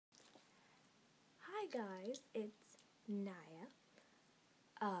guys, it's Naya.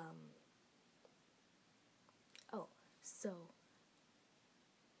 Oh, so,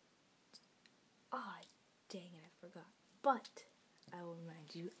 ah, dang it, I forgot. But I will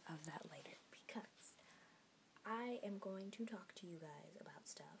remind you of that later because I am going to talk to you guys about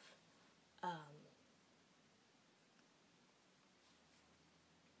stuff.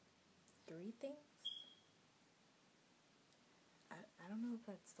 Three things? I don't know if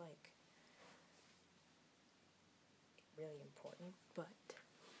that's like really important, but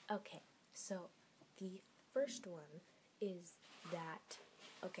okay. So the first one is that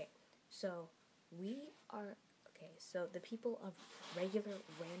so the people of regular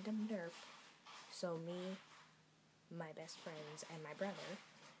random nerf, so me, my best friends, and my brother,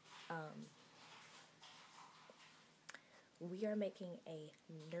 we are making a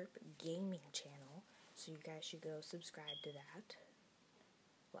nerp gaming channel, so you guys should go subscribe to that.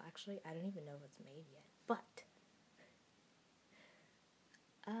 Well, actually, I don't even know if it's made yet, but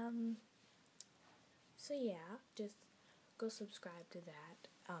so yeah, just go subscribe to that,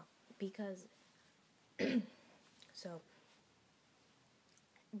 because so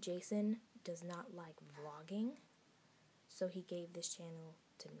Jason does not like vlogging, so he gave this channel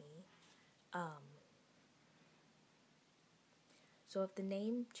to me. So if the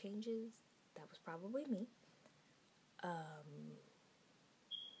name changes, that was probably me.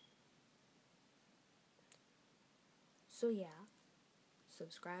 So yeah,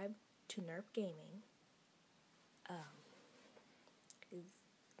 subscribe to Nerp Gaming. It's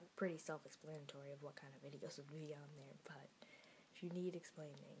pretty self-explanatory of what kind of videos would be on there, but if you need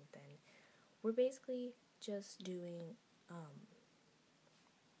explaining, then we're basically just doing,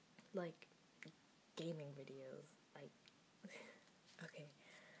 like, gaming videos, like, okay,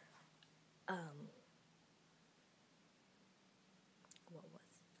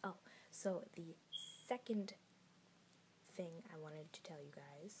 so the second thing I wanted to tell you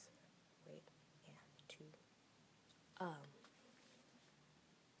guys,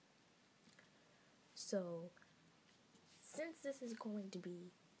 so since this is going to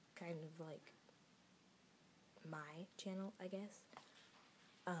be kind of like my channel, I guess,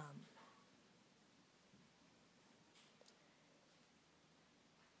 I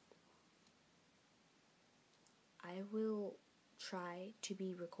will try to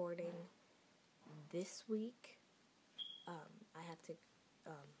be recording this week. I have to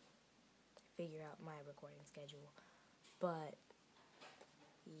figure out my recording schedule, but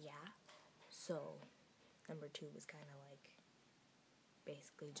yeah, so number 2 was kind of like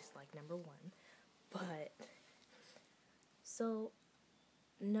basically just like number 1, but so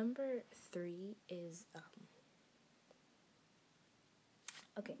number 3 is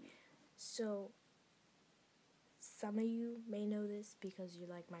okay, so some of you may know this because you're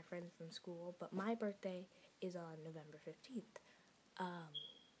like my friends from school, but my birthday is on November 15th.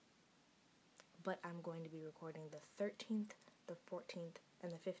 But I'm going to be recording the 13th, the 14th,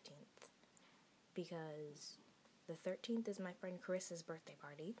 and the 15th. Because the 13th is my friend Carissa's birthday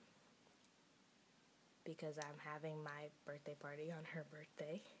party. Because I'm having my birthday party on her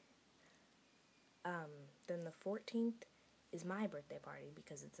birthday. Then the 14th is my birthday party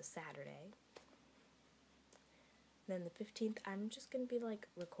because it's a Saturday. Then the 15th, I'm just going to be like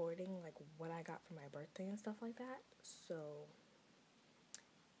recording like what I got for my birthday and stuff like that. So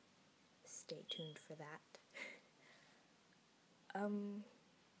stay tuned for that.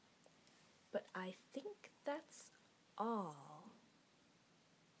 But I think that's all.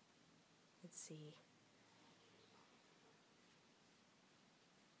 Let's see.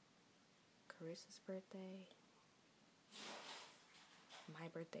 Carissa's birthday, my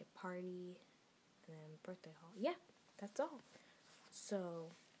birthday party, and then birthday haul. Yeah, that's all.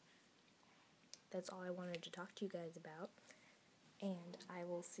 So that's all I wanted to talk to you guys about. And I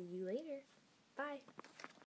will see you later. Bye.